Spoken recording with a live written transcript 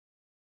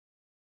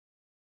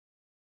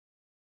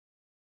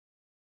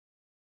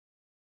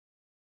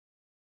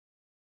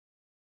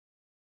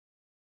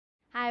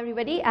Hi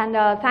everybody, and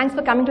thanks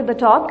for coming to the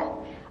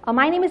talk.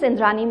 My name is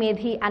Indrani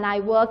Medhi, and I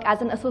work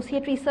as an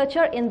associate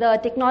researcher in the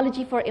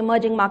Technology for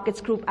Emerging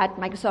Markets group at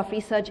Microsoft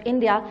Research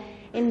India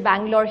in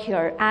Bangalore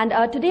here. And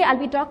today I'll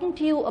be talking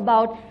to you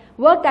about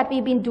work that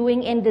we've been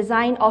doing in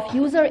design of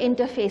user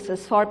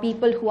interfaces for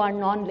people who are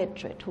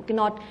non-literate, who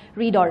cannot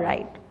read or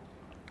write.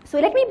 So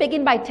let me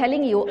begin by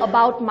telling you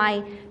about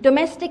my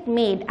domestic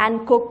maid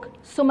and cook,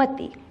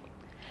 Sumati.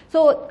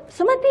 So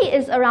Sumati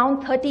is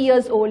around 30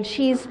 years old.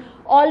 She's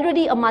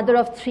already a mother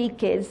of 3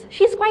 kids.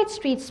 She's quite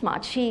street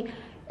smart. She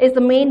is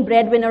the main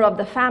breadwinner of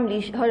the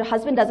family. Her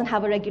husband doesn't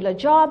have a regular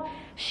job.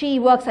 She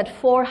works at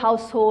 4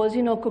 households,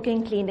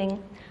 cooking,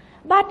 cleaning.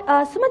 But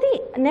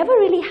Sumati never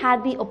really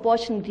had the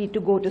opportunity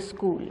to go to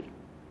school.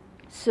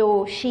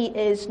 So she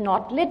is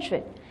not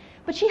literate.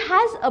 But she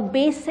has a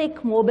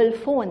basic mobile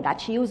phone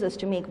that she uses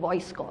to make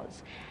voice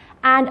calls.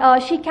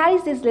 And she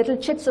carries these little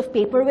chits of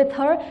paper with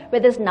her where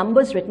there's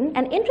numbers written.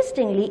 And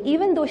interestingly,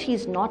 even though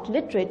she's not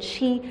literate,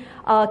 she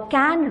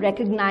can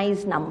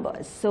recognize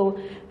numbers. So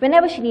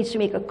whenever she needs to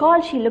make a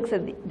call, she looks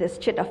at this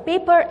chit of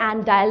paper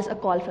and dials a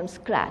call from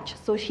scratch.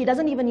 So she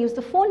doesn't even use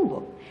the phone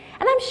book.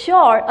 And I'm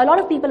sure a lot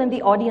of people in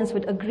the audience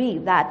would agree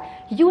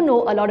that you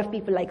know a lot of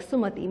people like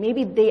Sumati.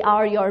 Maybe they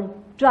are your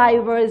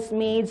drivers,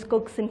 maids,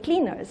 cooks, and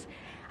cleaners.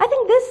 I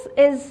think this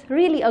is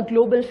really a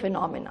global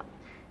phenomenon.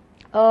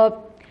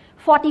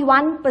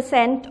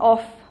 41%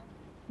 of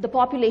the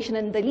population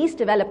in the least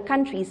developed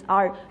countries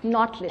are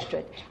not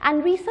literate.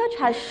 And research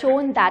has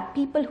shown that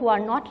people who are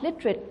not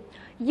literate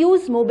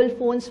use mobile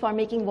phones for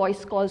making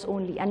voice calls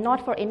only and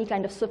not for any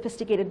kind of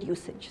sophisticated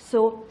usage.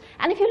 So,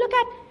 and if you look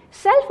at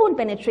cell phone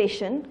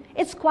penetration,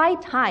 it's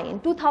quite high. In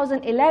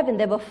 2011,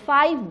 there were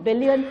 5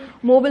 billion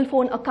mobile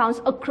phone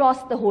accounts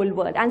across the whole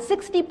world, and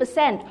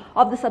 60%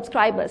 of the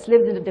subscribers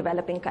lived in the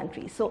developing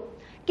countries. So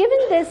given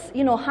this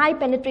high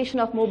penetration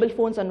of mobile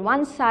phones on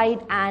one side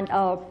and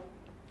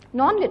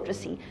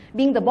non-literacy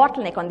being the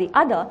bottleneck on the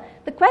other,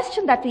 the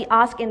question that we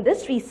ask in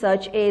this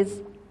research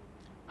is,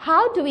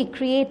 how do we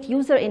create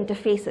user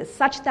interfaces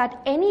such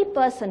that any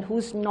person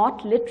who's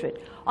not literate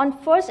on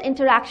first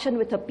interaction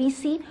with a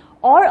PC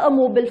or a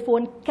mobile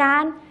phone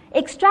can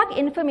extract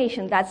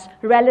information that's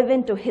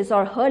relevant to his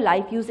or her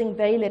life using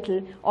very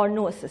little or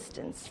no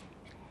assistance?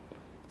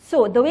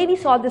 So the way we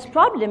solve this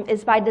problem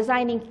is by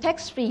designing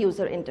text-free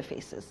user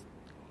interfaces.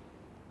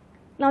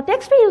 Now,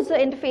 text-free user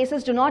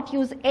interfaces do not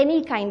use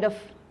any kind of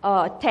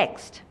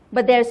text,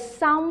 but there's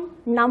some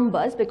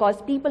numbers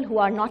because people who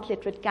are not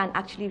literate can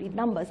actually read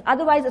numbers.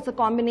 Otherwise, it's a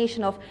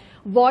combination of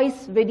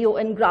voice, video,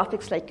 and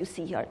graphics like you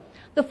see here.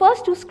 The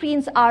first 2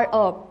 screens are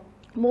a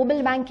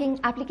mobile banking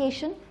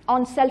application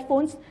on cell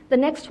phones. The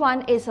next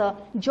one is a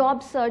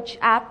job search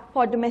app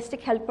for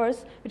domestic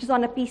helpers, which is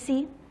on a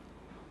PC.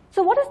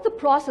 So what is the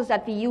process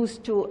that we use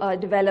to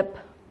develop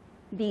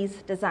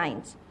these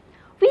designs?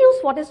 We use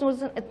what is known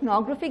as an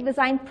ethnographic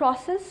design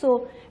process.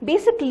 So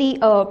basically,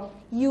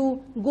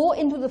 you go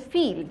into the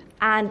field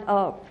and,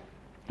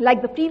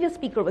 like the previous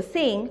speaker was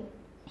saying,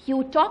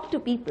 you talk to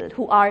people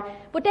who are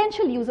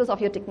potential users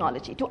of your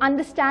technology to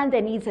understand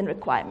their needs and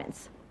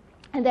requirements.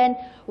 And then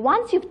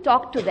once you've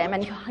talked to them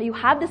and you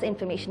have this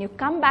information, you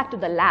come back to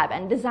the lab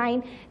and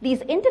design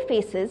these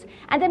interfaces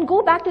and then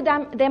go back to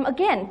them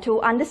again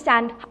to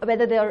understand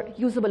whether they're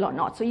usable or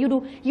not. So you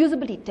do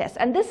usability tests.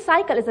 And this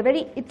cycle is a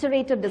very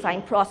iterative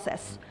design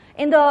process.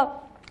 In the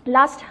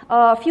last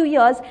few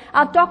years,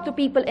 I've talked to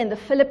people in the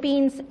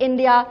Philippines,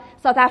 India,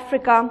 South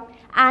Africa,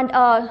 and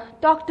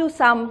talked to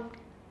some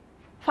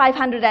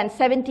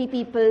 570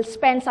 people,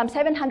 spent some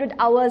 700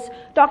 hours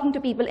talking to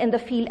people in the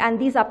field, and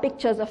these are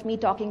pictures of me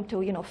talking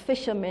to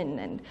fishermen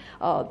and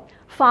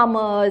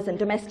farmers and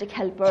domestic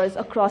helpers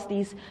across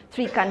these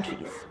 3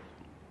 countries.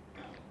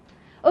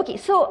 Okay,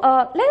 so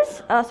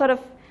let's sort of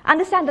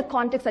understand the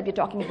context that we're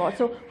talking about.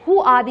 So who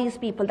are these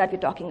people that we're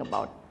talking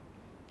about?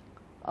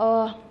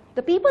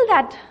 The people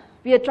that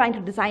we are trying to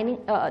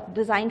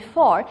design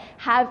for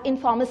have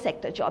informal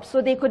sector jobs.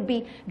 So they could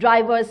be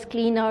drivers,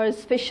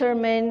 cleaners,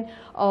 fishermen,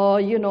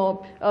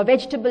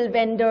 vegetable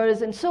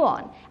vendors, and so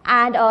on.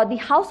 And the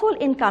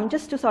household income,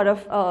 just to sort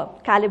of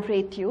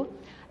calibrate you,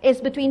 is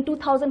between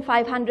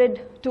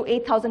 2,500 to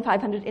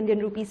 8,500 Indian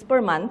rupees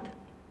per month.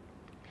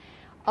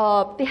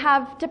 They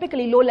have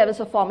typically low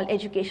levels of formal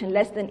education,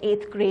 less than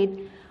 8th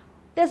grade.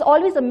 There's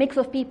always a mix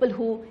of people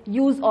who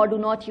use or do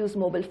not use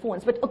mobile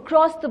phones. But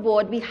across the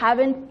board, we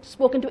haven't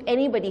spoken to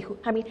anybody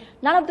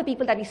none of the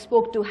people that we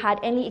spoke to had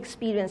any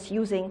experience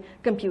using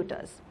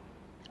computers.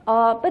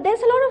 But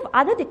there's a lot of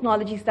other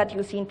technologies that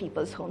you see in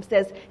people's homes.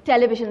 There's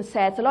television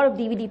sets, a lot of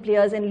DVD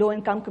players in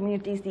low-income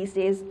communities these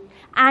days,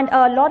 and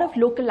a lot of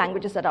local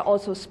languages that are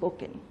also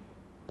spoken.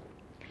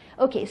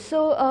 Okay,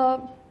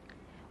 so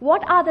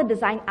what are the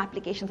design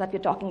applications that we're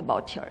talking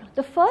about here?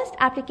 The first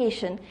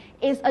application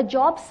is a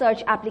job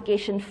search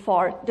application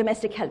for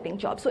domestic helping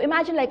jobs. So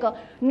imagine like a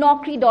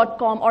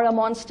Naukri.com or a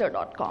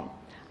Monster.com,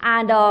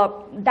 and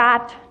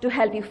that to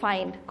help you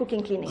find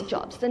cooking, cleaning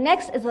jobs. The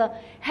next is a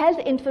health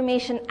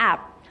information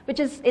app, which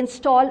is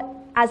installed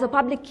as a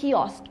public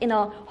kiosk in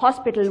a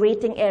hospital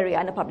waiting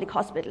area in a public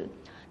hospital.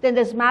 Then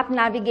there's map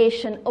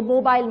navigation, a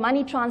mobile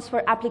money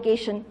transfer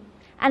application,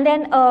 and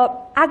then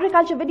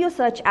agriculture video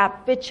search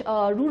app, which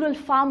rural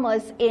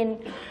farmers in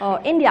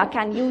India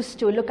can use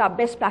to look up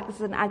best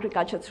practices in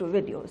agriculture through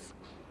videos.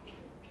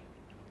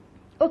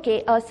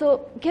 Okay,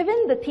 so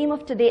given the theme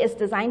of today is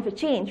design for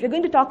change, we're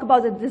going to talk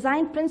about the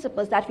design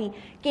principles that we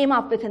came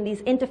up with in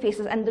these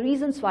interfaces and the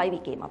reasons why we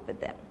came up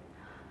with them.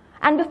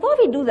 And before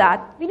we do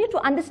that, we need to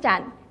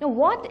understand,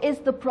 what is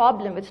the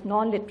problem with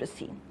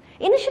non-literacy?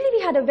 Initially,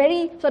 we had a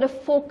very sort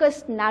of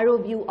focused, narrow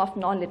view of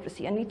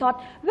non-literacy, and we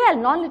thought, well,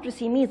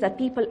 non-literacy means that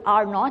people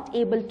are not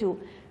able to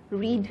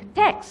read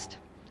text.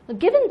 Now,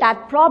 given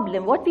that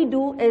problem, what we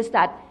do is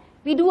that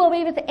we do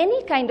away with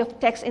any kind of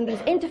text in these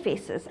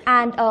interfaces,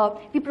 and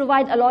we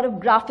provide a lot of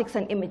graphics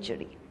and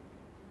imagery.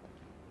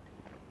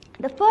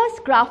 The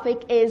first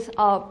graphic is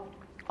of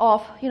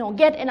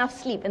get enough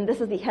sleep, and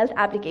this is the health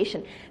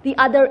application. The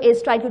other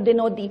is trying to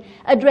denote the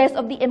address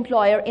of the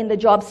employer in the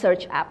job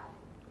search app.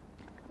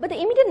 But the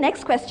immediate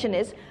next question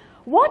is,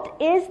 what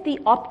is the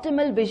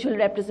optimal visual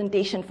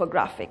representation for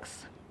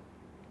graphics?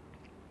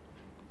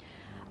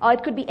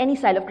 It could be any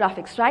style of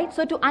graphics, right?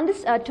 So to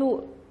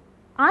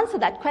answer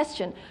that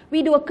question,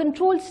 we do a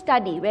controlled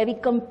study where we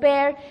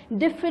compare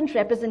different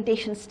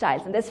representation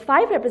styles. And there's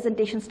 5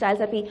 representation styles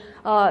that we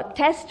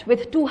test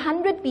with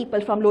 200 people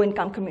from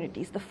low-income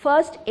communities. The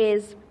first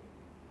is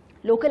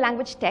local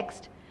language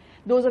text.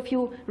 Those of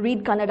you who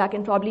read Kannada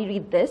can probably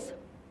read this.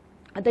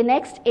 The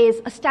next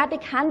is a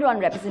static hand-drawn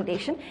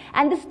representation,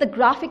 and this is the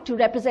graphic to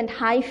represent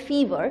high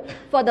fever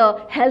for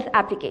the health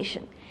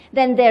application.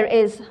 Then there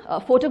is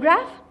a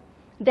photograph.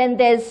 Then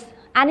there's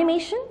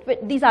animation.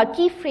 These are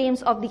key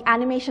frames of the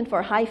animation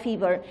for high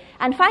fever.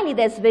 And finally,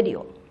 there's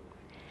video.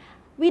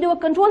 We do a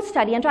control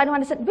study and try to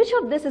understand which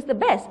of this is the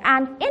best.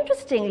 And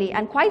interestingly,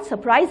 and quite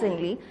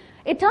surprisingly,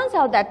 it turns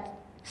out that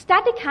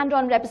static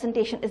hand-drawn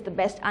representation is the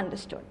best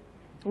understood.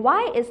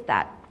 Why is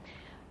that?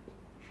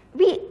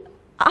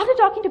 After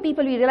talking to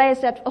people, we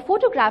realized that a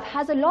photograph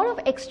has a lot of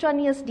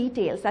extraneous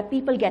details that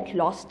people get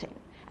lost in.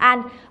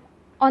 And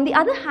on the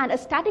other hand, a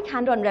static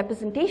hand-drawn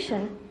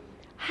representation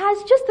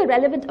has just the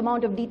relevant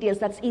amount of details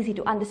that's easy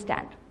to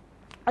understand.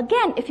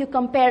 Again, if you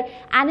compare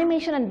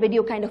animation and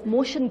video kind of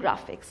motion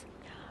graphics,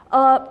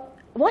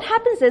 what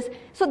happens is,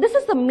 so this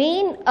is the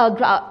main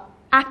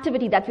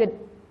activity that we're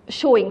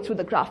showing through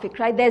the graphic,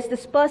 right? There's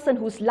this person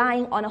who's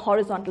lying on a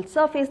horizontal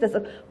surface. There's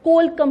a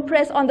cold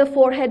compress on the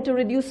forehead to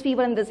reduce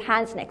fever, and there's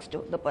hands next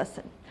to the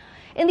person.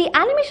 In the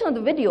animation of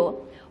the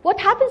video, what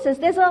happens is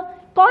there's a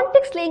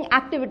context-laying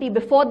activity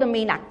before the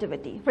main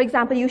activity. For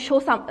example, you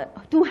show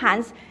two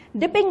hands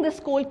dipping this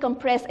cold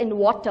compress in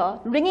water,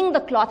 wringing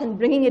the cloth and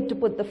bringing it to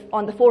put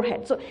on the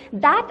forehead. So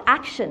that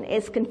action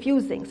is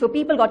confusing. So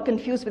people got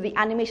confused with the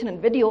animation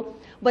and video,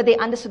 but they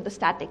understood the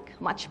static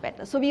much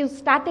better. So we use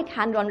static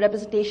hand-drawn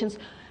representations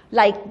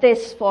like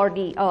this for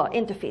the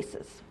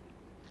interfaces.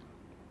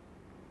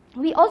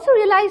 We also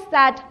realized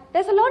that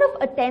there's a lot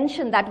of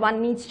attention that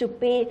one needs to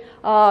pay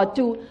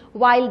to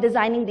while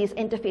designing these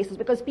interfaces,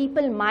 because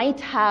people might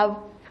have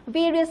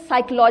various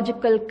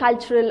psychological,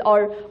 cultural,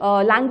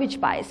 or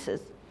language biases.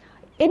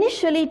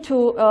 Initially,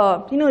 to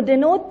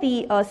denote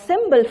the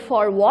symbol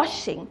for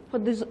washing for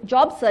this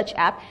job search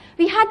app,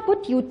 we had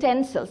put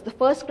utensils, the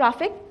first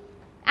graphic,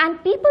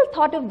 and people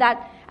thought of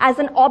that as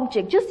an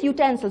object, just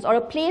utensils, or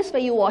a place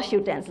where you wash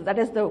utensils, that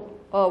is the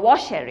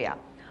wash area.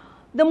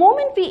 The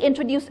moment we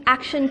introduce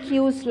action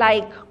cues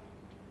like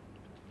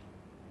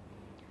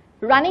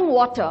running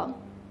water,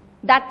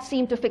 that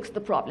seemed to fix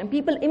the problem.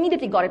 People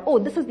immediately got it. Oh,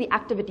 this is the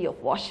activity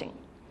of washing.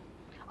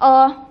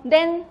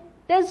 Then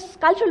there's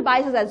cultural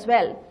biases as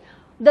well.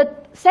 The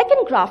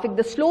second graphic,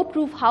 the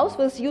slow-proof house,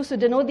 was used to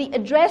denote the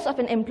address of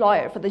an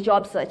employer for the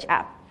job search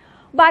app.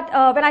 But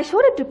when I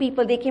showed it to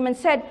people, they came and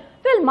said,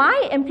 well,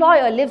 my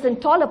employer lives in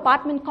tall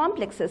apartment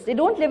complexes. They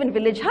don't live in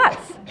village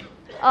huts.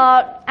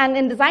 And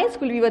in design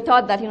school, we were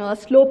taught that a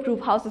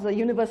slow-proof house is a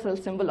universal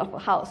symbol of a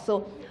house.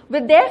 So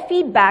with their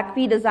feedback,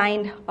 we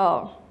designed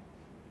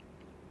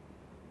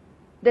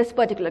this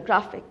particular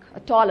graphic,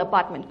 a tall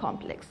apartment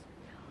complex.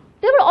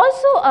 There were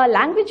also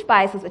language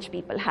biases which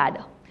people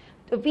had.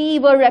 We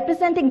were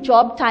representing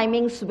job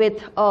timings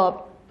with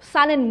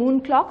sun and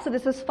moon clocks, so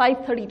this is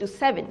 5:30 to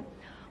 7.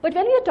 But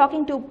when we were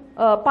talking to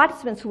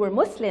participants who were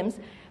Muslims,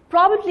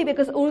 probably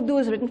because Urdu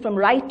is written from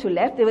right to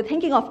left, they were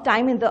thinking of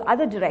time in the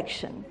other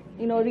direction,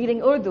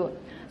 reading Urdu.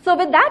 So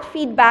with that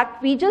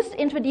feedback, we just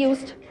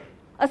introduced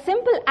a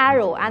simple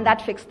arrow, and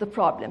that fixed the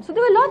problem. So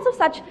there were lots of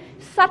such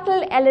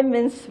subtle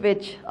elements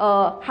which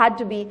had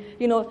to be,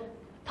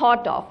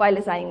 thought of while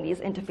designing these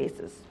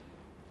interfaces.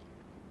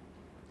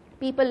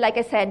 People, like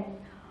I said,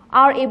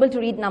 are able to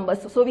read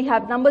numbers. So we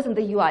have numbers in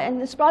the UI,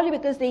 and it's probably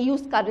because they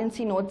use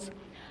currency notes.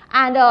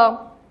 And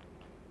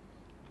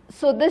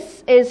so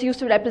this is used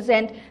to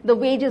represent the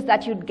wages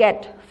that you'd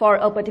get for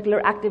a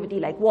particular activity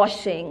like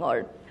washing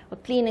or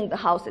cleaning the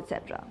house,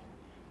 etc.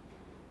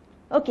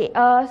 Okay,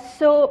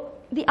 so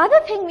the other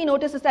thing we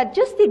noticed is that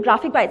just the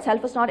graphic by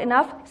itself was not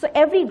enough. So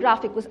every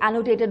graphic was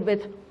annotated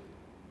with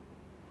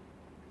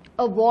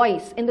a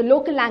voice in the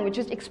local language,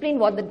 just explain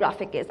what the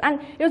graphic is. And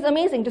it was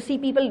amazing to see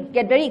people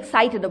get very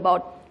excited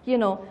about,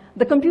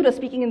 the computer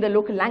speaking in the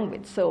local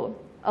language. So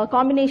a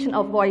combination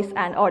of voice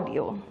and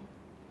audio.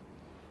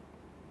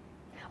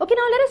 Okay,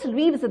 now let us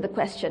revisit the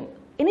question.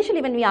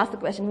 Initially, when we asked the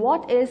question,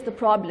 what is the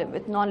problem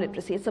with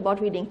non-literacy? It's about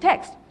reading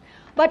text.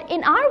 But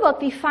in our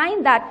work, we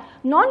find that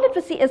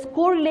non-literacy is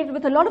correlated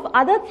with a lot of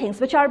other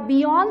things which are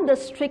beyond the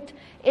strict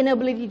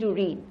inability to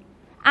read.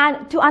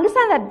 And to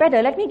understand that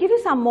better, let me give you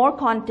some more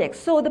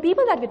context. So the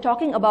people that we're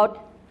talking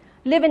about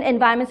live in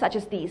environments such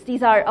as these.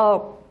 These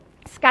are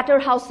scatter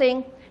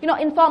housing,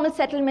 informal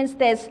settlements.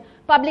 There's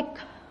public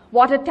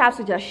water taps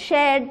which are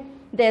shared.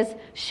 There's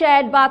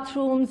shared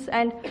bathrooms.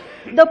 And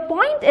the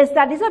point is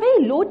that these are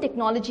very low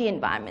technology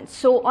environments.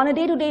 So on a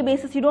day-to-day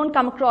basis, you don't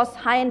come across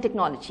high-end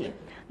technology.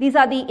 These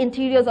are the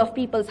interiors of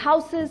people's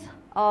houses,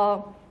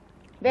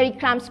 very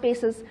cramped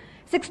spaces.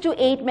 6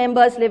 to 8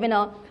 members live in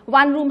a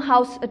one-room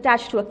house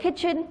attached to a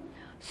kitchen.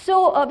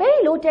 So a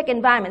very low-tech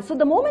environment. So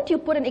the moment you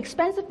put an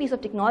expensive piece of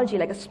technology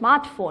like a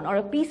smartphone or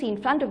a PC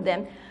in front of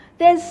them,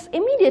 there's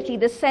immediately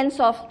this sense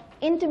of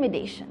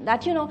intimidation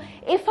that,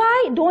 if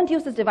I don't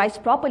use this device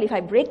properly, if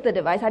I break the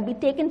device, I'd be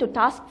taken to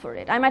task for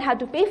it. I might have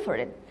to pay for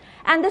it.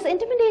 And this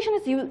intimidation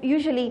is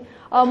usually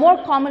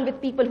more common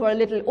with people who are a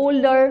little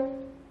older,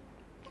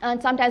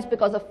 and sometimes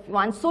because of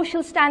one's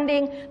social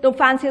standing. The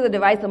fancier the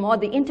device, the more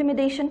the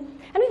intimidation.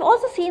 And we've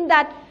also seen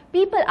that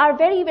people are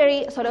very,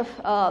 very sort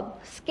of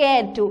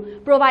scared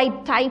to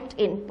provide typed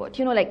input.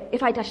 Like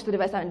if I touch the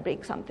device, I'll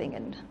break something,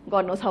 and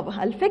God knows how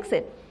I'll fix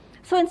it.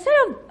 So instead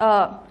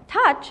of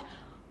touch,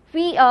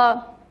 we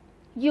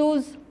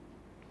use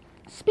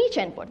speech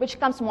input, which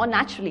comes more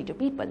naturally to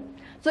people.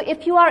 So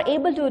if you are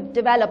able to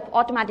develop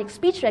automatic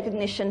speech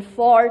recognition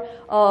for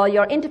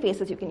your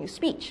interfaces, you can use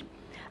speech.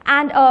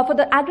 And for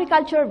the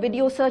agriculture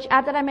video search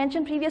app that I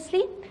mentioned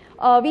previously,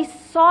 we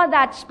saw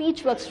that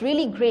speech works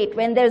really great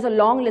when there's a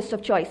long list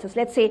of choices.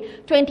 Let's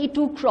say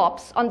 22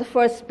 crops on the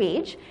first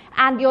page,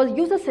 and your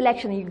user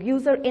selection, your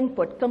user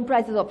input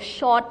comprises of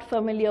short,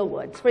 familiar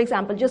words. For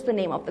example, just the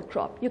name of the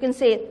crop. You can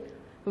say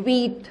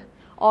wheat,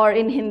 or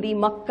in Hindi,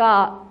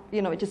 makka,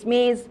 which is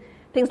maize,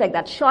 things like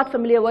that. Short,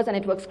 familiar words, and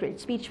it works great.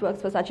 Speech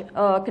works for such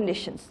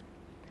conditions.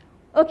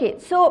 Okay,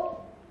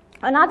 so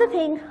another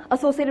thing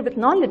associated with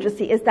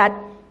non-literacy is that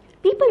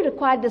people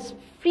require this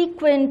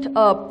frequent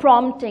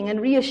prompting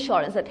and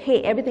reassurance that,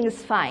 hey, everything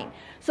is fine.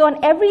 So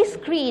on every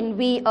screen,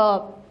 we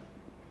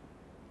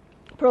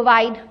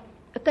provide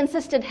a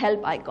consistent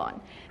help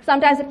icon.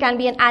 Sometimes it can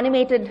be an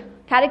animated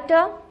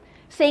character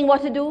saying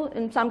what to do.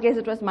 In some cases,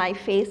 it was my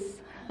face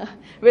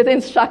with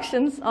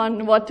instructions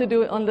on what to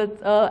do on the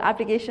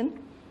application.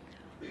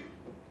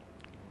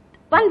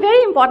 One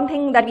very important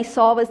thing that we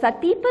saw was that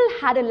people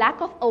had a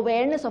lack of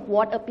awareness of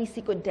what a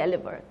PC could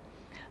deliver.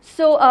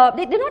 So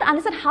they did not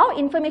understand how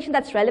information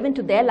that's relevant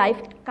to their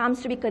life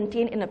comes to be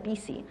contained in a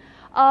PC.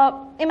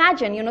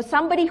 Imagine,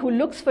 somebody who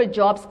looks for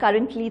jobs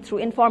currently through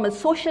informal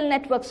social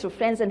networks, through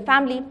friends and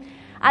family.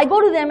 I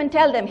go to them and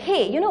tell them,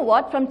 hey, you know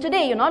what, from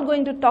today you're not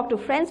going to talk to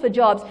friends for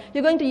jobs,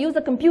 you're going to use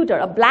a computer,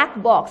 a black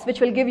box,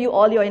 which will give you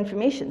all your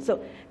information. So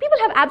people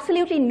have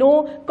absolutely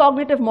no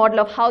cognitive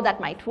model of how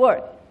that might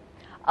work.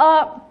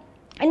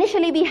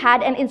 Initially, we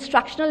had an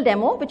instructional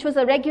demo, which was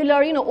a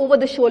regular,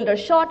 over-the-shoulder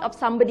shot of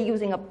somebody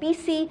using a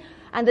PC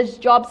and this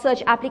job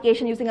search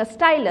application using a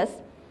stylus.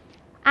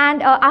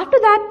 And after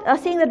that,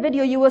 seeing that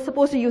video, you were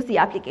supposed to use the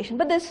application.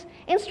 But this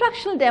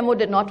instructional demo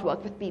did not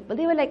work with people.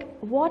 They were like,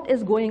 what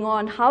is going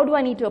on? How do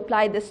I need to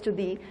apply this to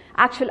the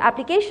actual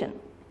application?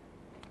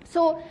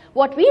 So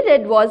what we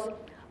did was,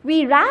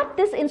 we wrapped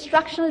this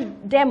instructional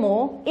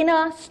demo in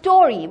a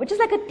story, which is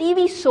like a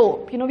TV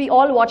soap. We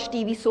all watch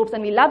TV soaps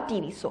and we love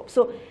TV soaps.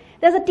 So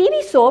there's a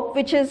TV soap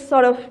which is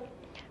sort of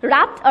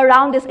wrapped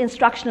around this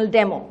instructional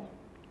demo.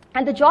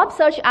 And the job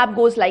search app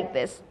goes like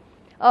this.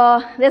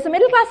 There's a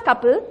middle-class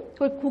couple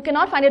who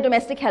cannot find a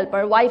domestic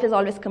helper. Wife is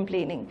always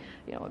complaining,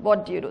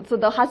 what do you do? So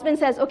the husband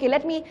says, okay,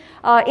 let me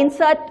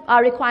insert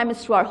our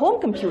requirements to our home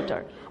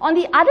computer. On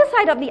the other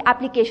side of the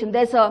application,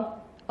 there's a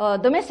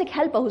domestic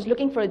helper who's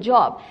looking for a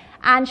job,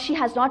 and she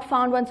has not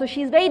found one, so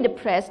she's very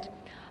depressed.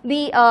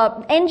 The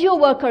NGO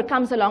worker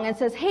comes along and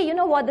says, hey, you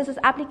know what, this is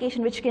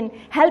application which can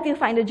help you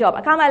find a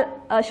job. Come,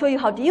 I'll show you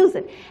how to use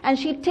it. And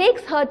she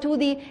takes her to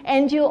the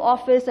NGO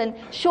office and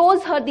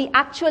shows her the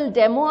actual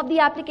demo of the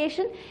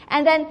application.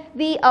 And then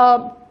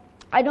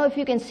I don't know if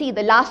you can see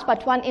the last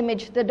but one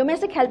image, the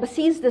domestic helper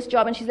sees this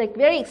job and she's like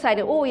very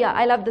excited, oh yeah,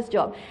 I love this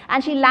job.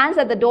 And she lands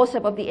at the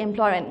doorstep of the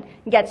employer and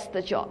gets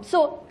the job.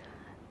 So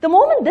the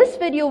moment this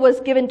video was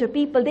given to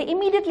people, they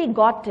immediately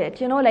got it,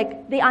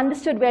 they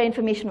understood where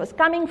information was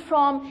coming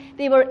from.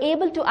 They were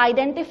able to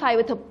identify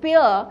with a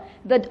peer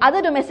the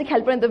other domestic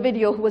helper in the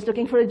video who was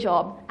looking for a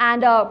job.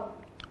 And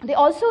they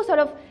also sort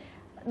of,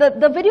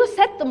 the video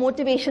set the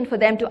motivation for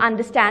them to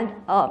understand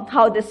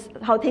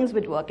how things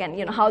would work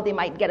and how they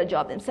might get a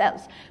job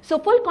themselves. So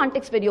full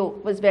context video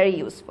was very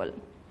useful.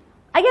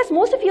 I guess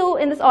most of you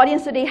in this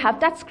audience today have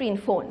touchscreen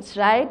phones,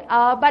 right?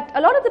 But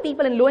a lot of the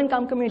people in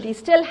low-income communities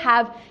still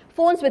have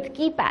phones with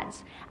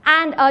keypads.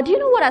 And do you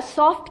know what are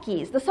soft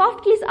keys? The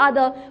soft keys are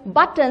the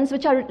buttons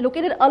which are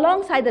located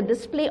alongside the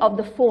display of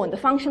the phone, the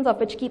functions of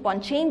which keep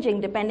on changing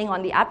depending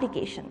on the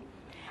application.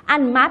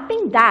 And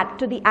mapping that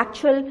to the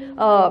actual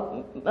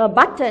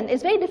button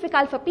is very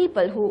difficult for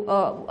people who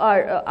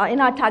are in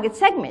our target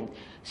segment.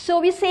 So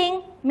we're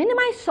saying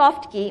minimize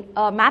soft key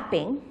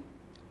mapping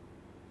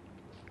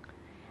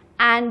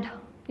and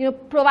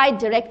provide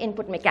direct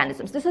input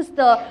mechanisms. This is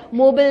the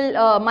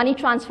mobile money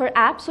transfer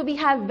app. So we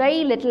have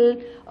very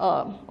little,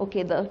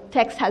 okay, the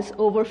text has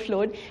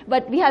overflowed,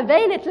 but we have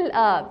very little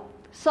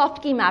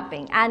soft key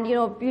mapping. And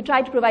you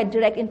try to provide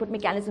direct input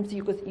mechanisms.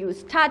 You could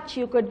use touch.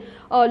 You could,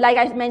 like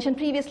I mentioned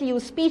previously,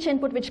 use speech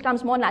input, which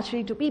comes more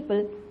naturally to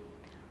people.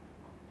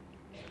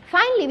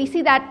 Finally, we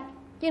see that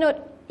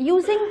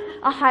using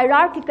a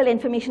hierarchical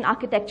information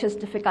architecture is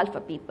difficult for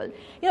people.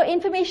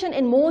 Information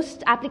in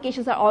most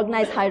applications are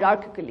organized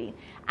hierarchically,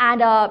 and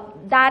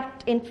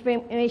that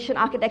information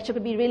architecture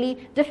could be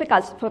really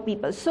difficult for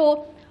people.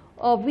 So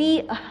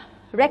we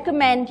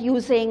recommend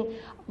using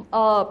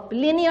a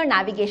linear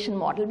navigation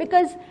model,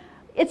 because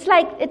it's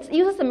like it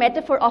uses the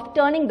metaphor of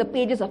turning the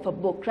pages of a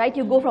book, right?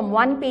 You go from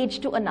one page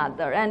to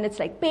another, and it's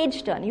like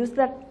page turn. Use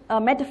that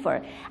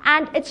metaphor.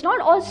 And it's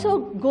not also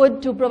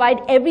good to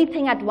provide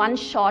everything at one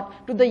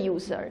shot to the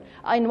user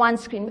in one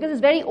screen, because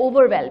it's very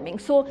overwhelming.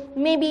 So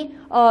maybe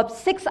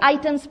 6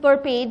 items per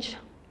page,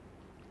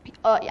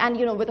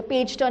 and with a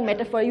page turn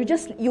metaphor, you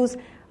just use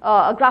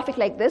a graphic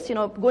like this,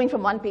 going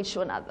from one page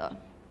to another.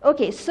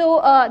 Okay, so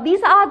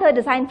these are the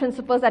design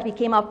principles that we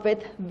came up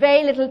with.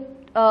 Very little,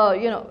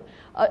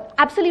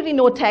 absolutely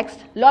no text,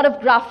 a lot of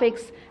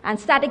graphics and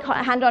static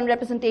hand-on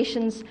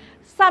representations,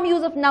 some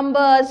use of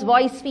numbers,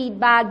 voice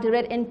feedback,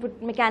 direct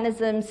input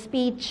mechanisms,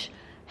 speech,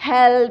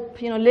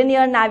 help,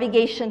 linear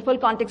navigation, full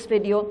context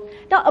video.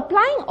 Now,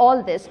 applying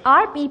all this,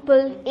 are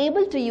people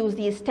able to use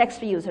these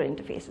text-free user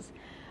interfaces?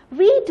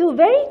 We do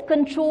very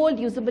controlled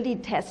usability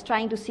tests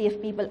trying to see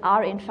if people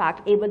are, in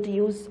fact, able to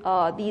use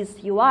these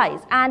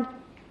UIs. And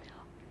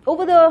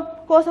over the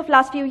course of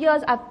last few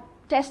years, I've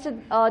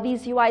tested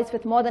these UIs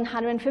with more than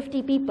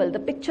 150 people. The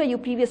picture you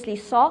previously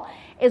saw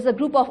is a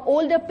group of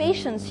older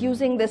patients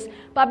using this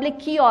public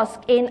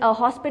kiosk in a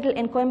hospital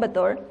in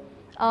Coimbatore.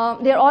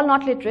 They're all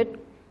not literate.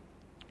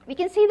 We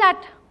can see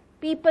that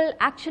people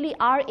actually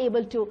are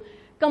able to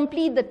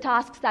complete the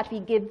tasks that we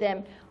give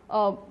them,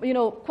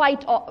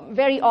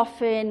 very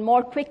often,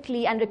 more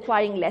quickly, and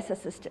requiring less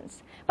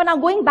assistance. But now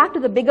going back to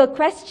the bigger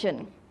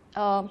question,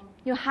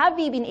 have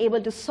we been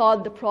able to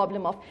solve the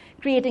problem of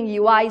creating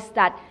UIs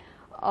that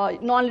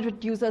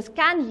non-literate users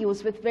can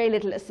use with very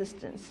little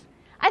assistance?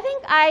 I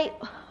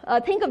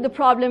think of the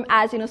problem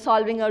as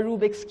solving a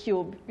Rubik's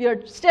Cube. We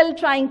are still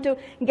trying to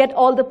get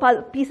all the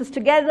pieces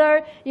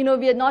together. We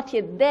are not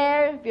yet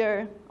there. We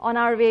are on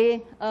our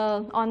way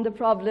on the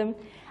problem.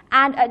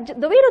 And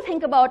the way to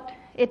think about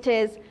it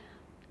is,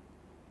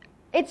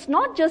 it's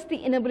not just the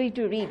inability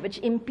to read which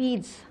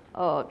impedes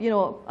a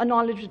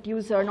non-literate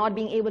user not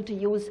being able to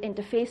use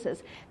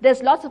interfaces.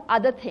 There's lots of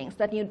other things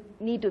that you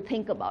need to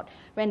think about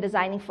when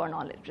designing for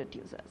non-literate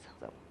users.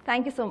 So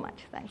thank you so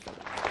much. Thanks a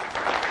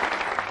lot.